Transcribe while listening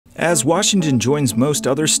As Washington joins most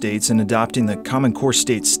other states in adopting the Common Core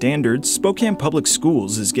state standards, Spokane Public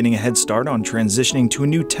Schools is getting a head start on transitioning to a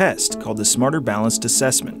new test called the Smarter Balanced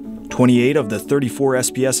Assessment. 28 of the 34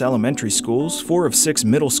 SPS elementary schools, 4 of 6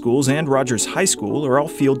 middle schools, and Rogers High School are all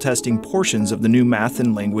field testing portions of the new math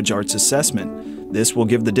and language arts assessment. This will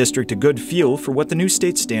give the district a good feel for what the new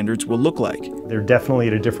state standards will look like. They're definitely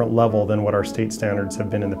at a different level than what our state standards have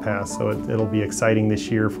been in the past, so it'll be exciting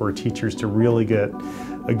this year for teachers to really get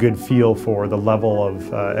a good feel for the level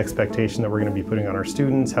of expectation that we're going to be putting on our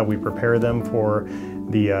students, how we prepare them for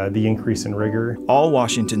the increase in rigor. All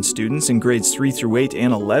Washington students in grades 3 through 8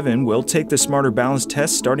 and 11 will take the Smarter Balanced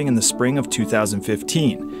test starting in the spring of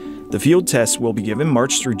 2015. The field tests will be given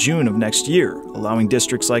March through June of next year, allowing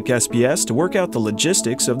districts like SPS to work out the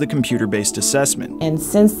logistics of the computer-based assessment. And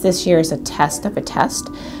since this year is a test of a test,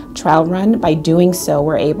 trial run, by doing so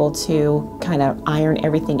we're able to kind of iron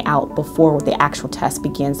everything out before the actual test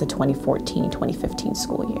begins the 2014-2015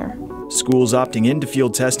 school year. Schools opting into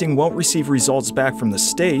field testing won't receive results back from the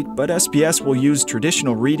state, but SPS will use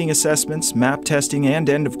traditional reading assessments, map testing, and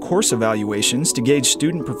end-of-course evaluations to gauge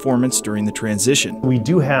student performance during the transition. We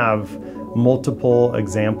do have multiple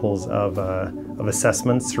examples of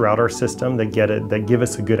assessments throughout our system that give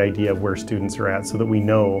us a good idea of where students are at, so that we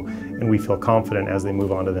know and we feel confident as they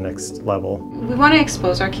move on to the next level. We want to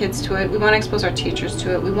expose our kids to it. We want to expose our teachers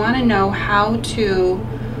to it. We want to know how to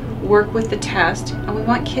work with the test, and we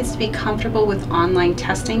want kids to be comfortable with online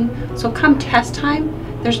testing. So come test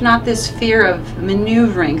time, there's not this fear of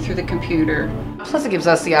maneuvering through the computer. Plus it gives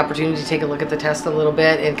us the opportunity to take a look at the test a little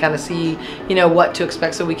bit and kind of see, what to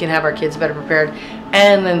expect, so we can have our kids better prepared.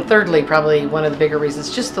 And then thirdly, probably one of the bigger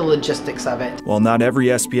reasons, just the logistics of it. While not every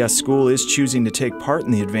SPS school is choosing to take part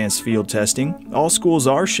in the advanced field testing, all schools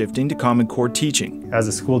are shifting to Common Core teaching. As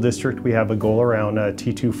a school district, we have a goal around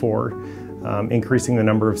T24. Increasing the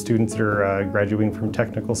number of students that are graduating from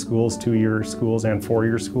technical schools, 2-year schools, and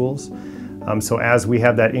 4-year schools. So as we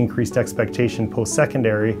have that increased expectation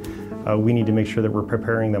post-secondary, we need to make sure that we're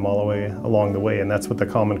preparing them all the way along the way, and that's what the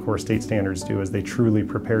Common Core state standards do, is they truly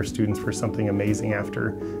prepare students for something amazing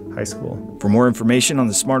after high school. For more information on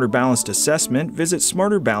the Smarter Balanced assessment, visit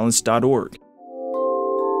smarterbalanced.org.